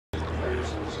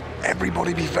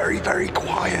Everybody be very, very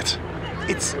quiet.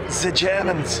 It's the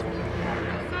Germans.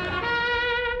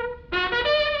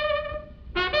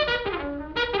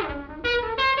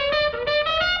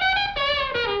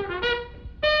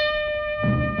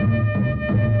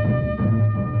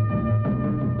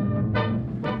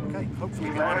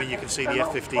 Behind me you can see the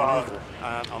F-15 Eagle,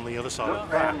 and on the other side of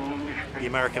that, the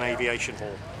American Aviation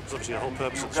Hall. Because obviously the whole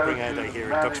purpose of the Spring Air Day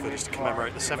here at Duxford is to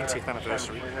commemorate the 70th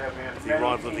anniversary of the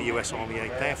arrival of the US Army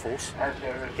 8th Air Force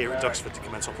here at Duxford to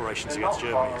commence operations against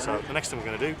Germany. So the next thing we're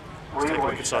going to do is take a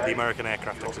look inside the American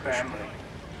Aircraft Exhibition.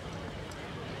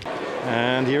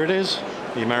 And here it is,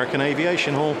 the American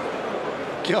Aviation Hall.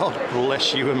 God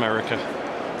bless you, America.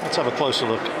 Let's have a closer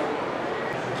look.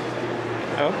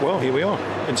 Well, here we are,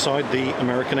 inside the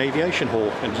American Aviation Hall,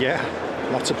 and yeah,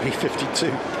 that's a B-52.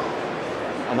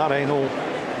 And that ain't all.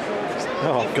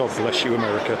 Oh, God bless you,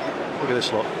 America. Look at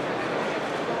this lot.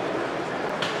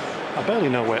 I barely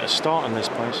know where to start in this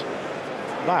place.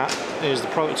 That is the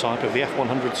prototype of the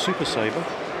F-100 Super Sabre.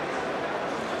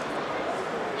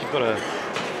 You've got a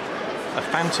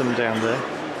Phantom down there.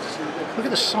 Look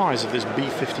at the size of this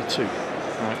B-52.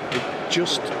 Right, it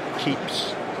just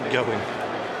keeps going.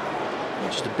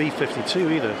 Not just a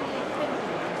B-52 either.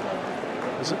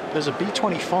 There's a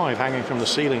B-25 hanging from the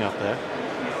ceiling up there.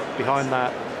 Behind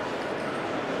that,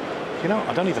 you know,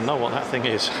 I don't even know what that thing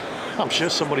is. I'm sure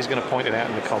somebody's going to point it out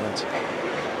in the comments.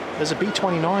 There's a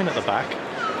B-29 at the back.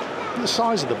 Look at the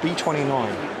size of the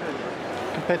B-29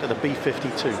 compared to the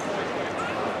B-52.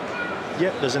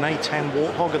 Yep, there's an A-10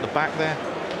 Warthog at the back there.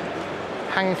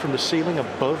 Hanging from the ceiling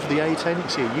above the A-10, you can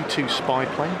see a U-2 spy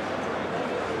plane.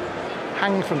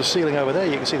 Hanging from the ceiling over there,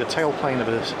 you can see the tailplane of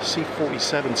a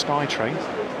C-47 Skytrain.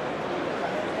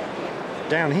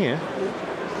 Down here,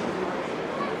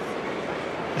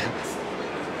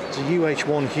 it's a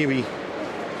UH-1 Huey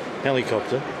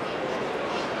helicopter.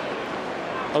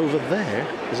 Over there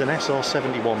is an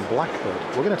SR-71 Blackbird.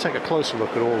 We're going to take a closer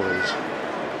look at all of these.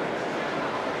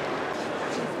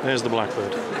 There's the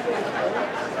Blackbird.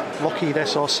 Lockheed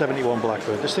SR-71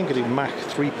 Blackbird. This thing could do Mach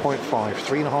 3.5,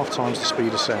 3.5 times the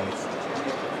speed of sound.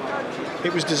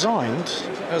 It was designed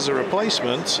as a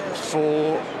replacement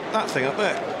for that thing up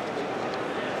there.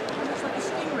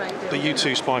 The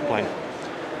U-2 spy plane.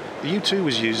 The U-2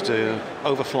 was used to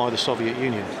overfly the Soviet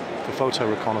Union for photo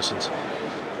reconnaissance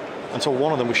until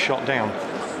one of them was shot down.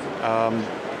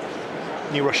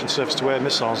 New Russian surface-to-air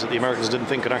missiles that the Americans didn't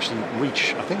think could actually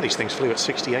reach. I think these things flew at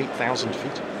 68,000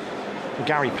 feet. And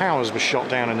Gary Powers was shot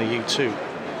down in a U-2.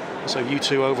 So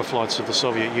U-2 overflights of the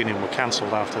Soviet Union were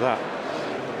cancelled after that.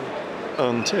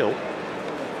 Until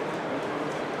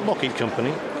Lockheed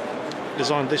Company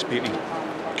designed this beauty,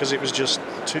 because it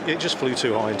just flew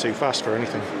too high and too fast for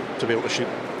anything to be able to shoot,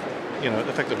 you know,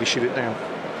 effectively shoot it down.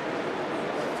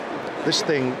 This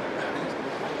thing,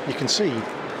 you can see,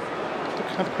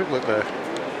 have a quick look there.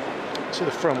 See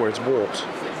the front where it's warped.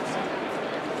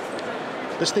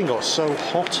 This thing got so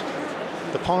hot,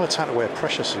 the pilots had to wear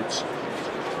pressure suits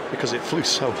because it flew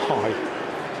so high.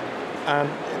 And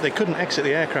they couldn't exit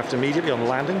the aircraft immediately on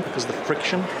landing because the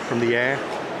friction from the air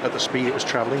at the speed it was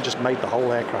travelling just made the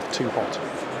whole aircraft too hot.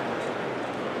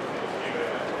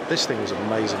 This thing was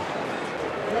amazing.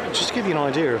 Just to give you an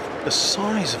idea of the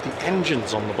size of the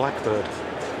engines on the Blackbird.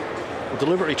 I'm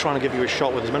deliberately trying to give you a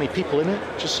shot with as many people in it,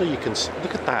 just so you can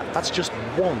look at that. That's just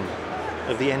one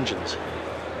of the engines.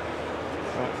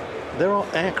 There are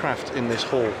aircraft in this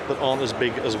hall that aren't as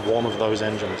big as one of those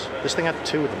engines. This thing had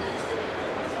two of them.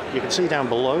 You can see down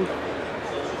below,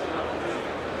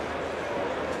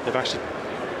 they've actually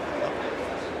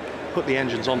put the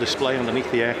engines on display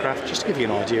underneath the aircraft, just to give you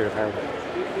an idea of how,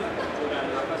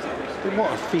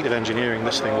 what a feat of engineering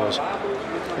this thing was.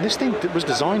 And this thing was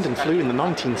designed and flew in the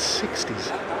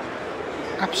 1960s.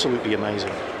 Absolutely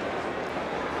amazing.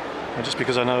 And just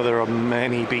because I know there are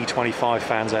many B-25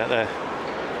 fans out there,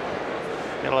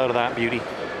 get a load of that beauty.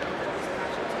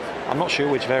 I'm not sure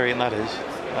which variant that is.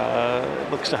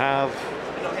 Looks to have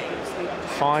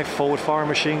 5 forward-firing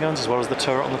machine guns, as well as the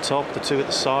turret on the top, the 2 at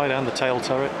the side, and the tail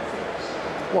turret.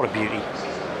 What a beauty.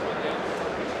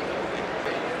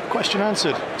 Question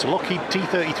answered. It's a Lockheed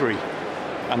T-33.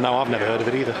 And no, I've never heard of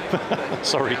it either.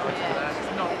 Sorry.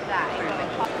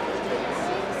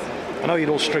 I know you'd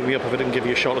all string me up if I didn't give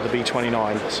you a shot of the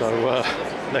B-29, so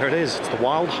there it is. It's the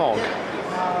Wild Hog.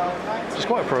 Which is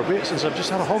quite appropriate since I've just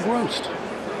had a hog roast,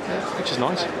 which is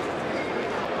nice.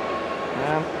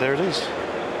 And there it is.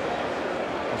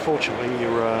 Unfortunately, you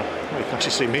can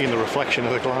actually see me in the reflection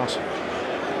of the glass.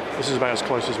 This is about as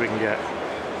close as we can get.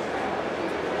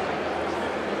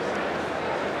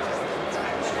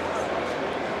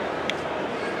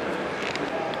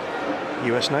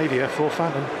 US Navy F4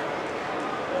 Phantom.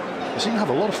 They seem to have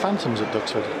a lot of Phantoms at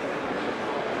Duxford.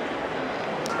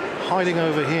 Hiding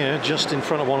over here, just in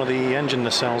front of one of the engine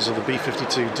nacelles of the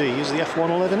B-52D, is the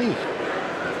F-111E.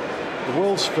 The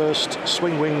world's first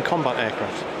swing-wing combat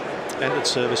aircraft. Entered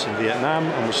service in Vietnam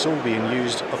and was still being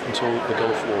used up until the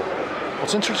Gulf War.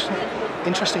 What's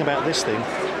interesting about this thing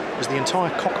is the entire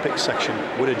cockpit section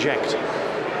would eject.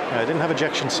 It didn't have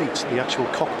ejection seats. The actual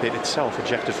cockpit itself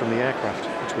ejected from the aircraft,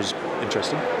 which was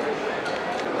interesting.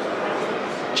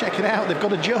 Check it out, they've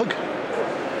got a jug.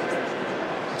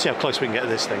 Let's see how close we can get to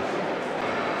this thing.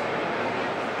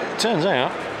 It turns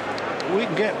out we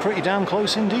can get pretty damn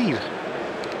close indeed.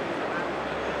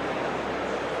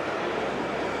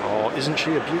 Oh, isn't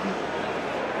she a beauty?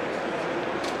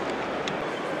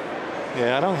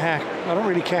 Yeah, I don't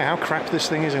really care how crap this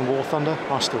thing is in War Thunder.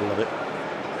 I still love it.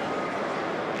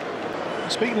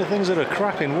 Speaking of things that are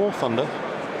crap in War Thunder,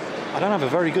 I don't have a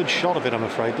very good shot of it, I'm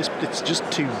afraid. It's just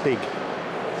too big.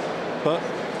 But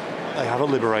they have a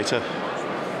Liberator.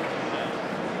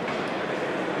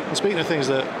 And speaking of things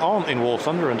that aren't in War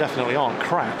Thunder and definitely aren't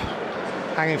crap,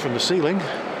 hanging from the ceiling,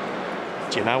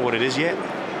 do you know what it is yet?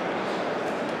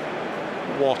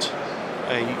 What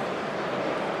a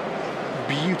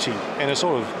beauty, in a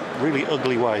sort of really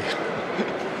ugly way,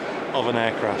 of an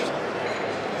aircraft.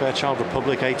 Fairchild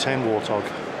Republic A10 Warthog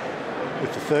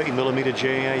with the 30mm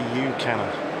JAU cannon.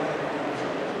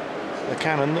 A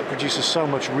cannon that produces so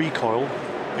much recoil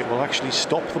it will actually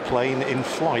stop the plane in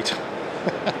flight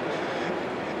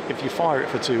if you fire it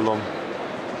for too long.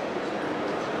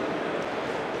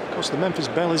 Of course, the Memphis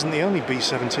Belle isn't the only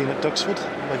B-17 at Duxford.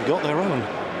 They've got their own.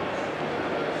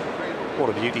 What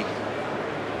a beauty.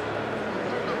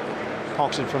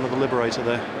 Parks in front of the Liberator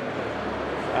there.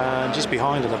 And just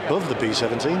behind and above the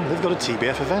B-17, they've got a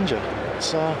TBF Avenger.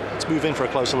 Let's move in for a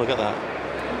closer look at that.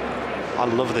 I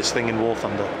love this thing in War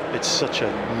Thunder. It's such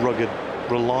a rugged,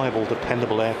 reliable,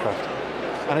 dependable aircraft.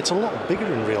 And it's a lot bigger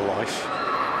in real life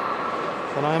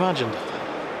than I imagined.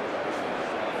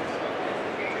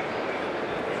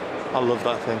 I love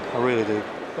that thing, I really do.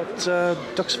 But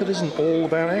Duxford isn't all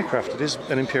about aircraft. It is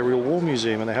an Imperial War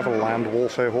Museum, and they have a land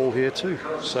warfare hall here too.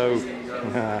 So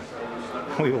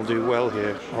we will do well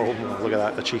here. Oh, look at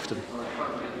that, the Chieftain.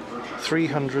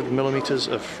 300mm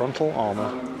of frontal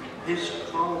armour.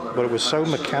 But it was so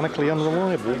mechanically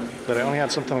unreliable that it only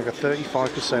had something like a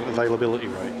 35% availability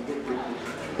rate.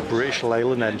 British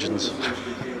Leyland engines.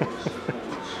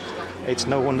 It's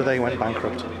no wonder they went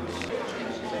bankrupt.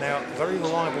 Now, a very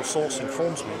reliable source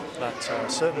informs me that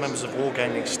certain members of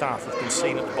Wargaming staff have been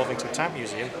seen at the Bovington Tank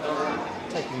Museum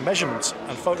taking measurements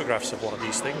and photographs of one of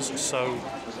these things, so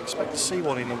expect to see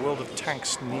one in the world of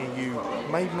tanks near you,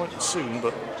 maybe not soon,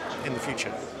 but in the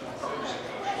future.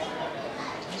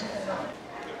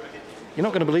 You're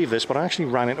not going to believe this, but I actually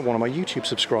ran into one of my YouTube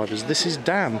subscribers. This is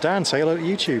Dan. Dan, say hello to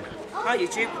YouTube. Hi,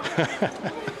 YouTube.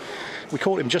 We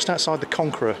caught him just outside the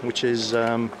Conqueror, which is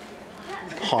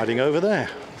hiding over there.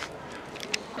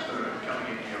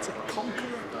 It's a Conqueror.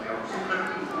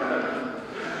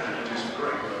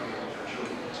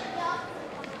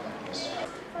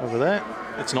 Over there,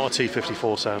 it's not a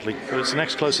T-54 sadly, but it's the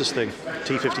next closest thing,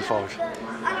 T-55.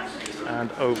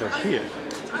 And over here,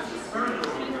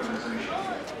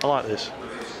 I like this.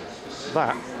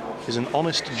 That is an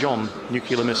Honest John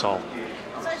nuclear missile.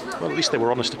 Well, at least they were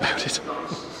honest about it.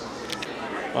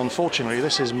 Unfortunately,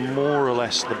 this is more or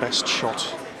less the best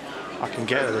shot I can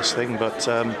get of this thing, but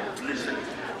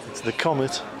it's the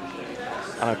Comet,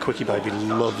 and our Quickie Baby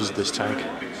loves this tank.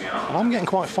 And I'm getting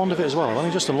quite fond of it as well. I've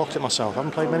only just unlocked it myself. I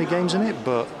haven't played many games in it,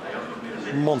 but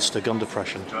monster gun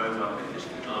depression.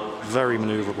 Very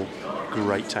manoeuvrable.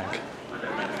 Great tank.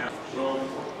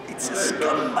 It's a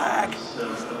scumbag!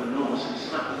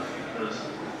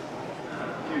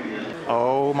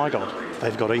 Oh my god,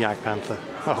 they've got a Yak Panther.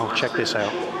 Oh, check this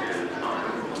out.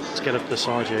 Let's get up the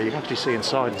side here. You can actually see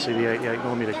inside and see the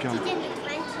 88mm gun.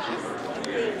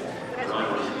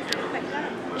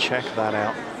 Check that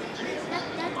out.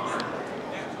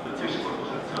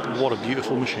 What a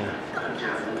beautiful machine.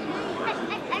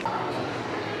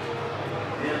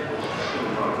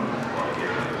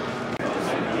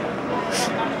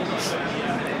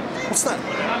 What's that?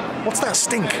 What's that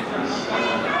stink?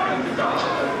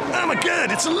 Oh my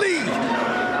god, it's a lead!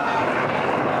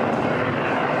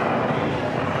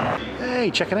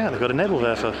 Hey, check it out, they've got a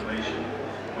Nebelwerfer.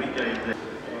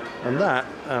 And that,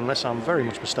 unless I'm very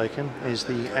much mistaken, is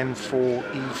the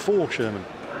N4E4 Sherman.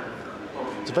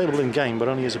 It's available in game, but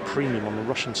only as a premium on the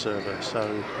Russian server,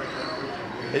 so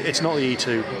it's not the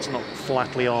E2, it's not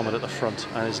flatly armoured at the front,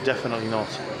 and it's definitely not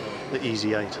the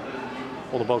Easy 8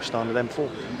 or the bog standard M4.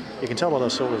 You can tell by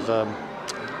those sort of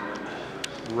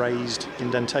raised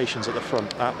indentations at the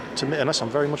front. To me, unless I'm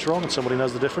very much wrong and somebody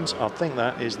knows the difference, I think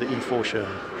that is the E4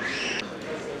 Sherman.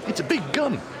 It's a big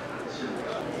gun!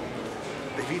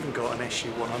 They've even got an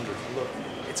SU-100. Look,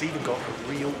 it's even got a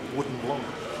real wooden block.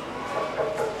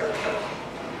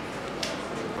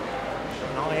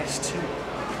 An IS-2.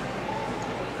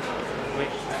 Wait,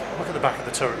 look at the back of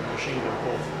the turret, machine gun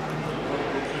port.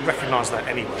 You recognise that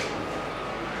anyway.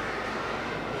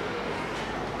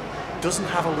 Doesn't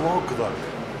have a log though.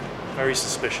 Very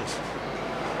suspicious.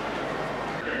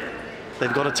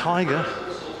 They've got a Tiger.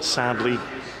 Sadly,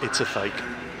 it's a fake.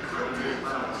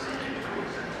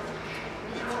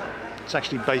 It's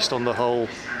actually based on the hull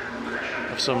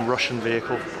of some Russian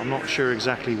vehicle. I'm not sure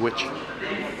exactly which,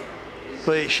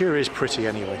 but it sure is pretty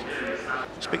anyway.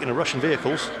 Speaking of Russian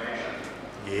vehicles,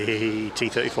 yay,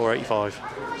 T-34-85.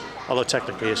 Although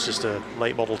technically it's just a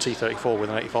late model T-34 with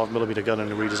an 85mm gun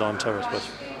and a redesigned turret, but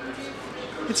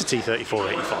it's a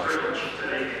T-34-85.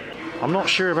 I'm not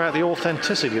sure about the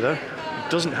authenticity though. It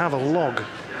doesn't have a log.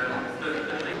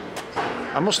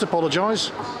 I must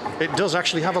apologise. It does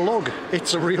actually have a log.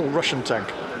 It's a real Russian tank.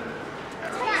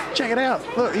 Check it out.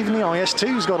 Look, even the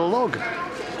IS-2's got a log.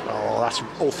 Oh, that's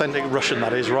authentic Russian,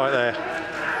 that is, right there.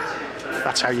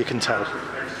 That's how you can tell.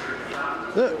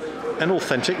 Look, an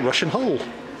authentic Russian hull.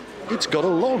 It's got a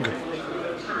log.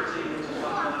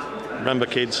 Remember,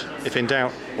 kids, if in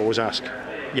doubt, always ask.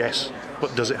 Yes,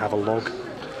 but does it have a log?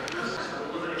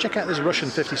 Check out this Russian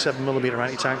 57mm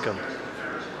anti-tank gun.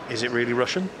 Is it really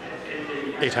Russian?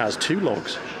 It has 2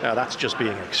 logs. Now that's just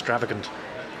being extravagant.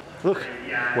 Look,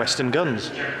 Western guns.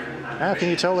 How can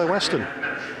you tell they're Western?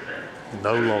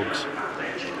 No logs.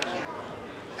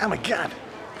 Oh my god,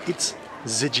 it's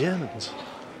the Germans.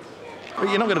 But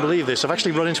you're not going to believe this, I've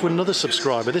actually run into another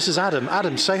subscriber. This is Adam.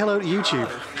 Adam, say hello to YouTube.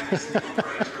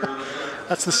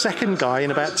 That's the second guy in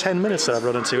about 10 minutes that I've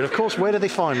run into. And of course, where do they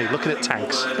find me? Looking at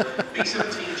tanks.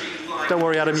 Don't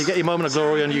worry, Adam, you get your moment of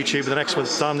glory on YouTube the next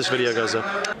time this video goes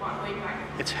up.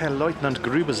 It's Herr Lieutenant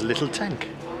Gruber's little tank.